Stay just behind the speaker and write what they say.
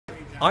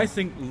I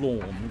think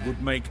Lorne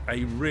would make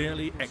a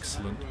really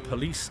excellent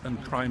police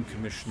and crime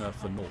commissioner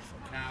for Norfolk.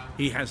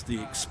 He has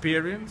the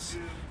experience,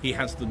 he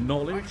has the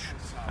knowledge,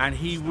 and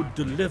he would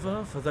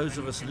deliver for those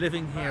of us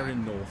living here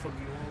in Norfolk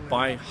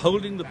by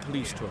holding the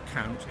police to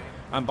account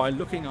and by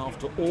looking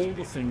after all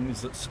the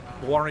things that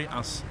worry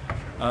us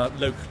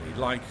locally,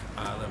 like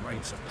the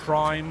rates of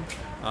crime,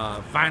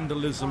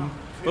 vandalism,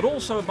 but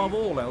also above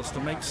all else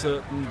to make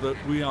certain that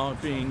we are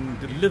being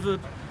delivered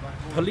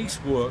police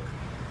work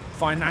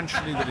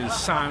financially that is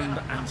sound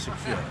and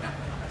secure.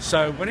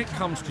 So when it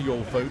comes to your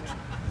vote,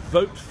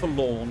 vote for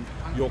Lorne,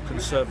 your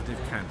Conservative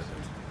candidate.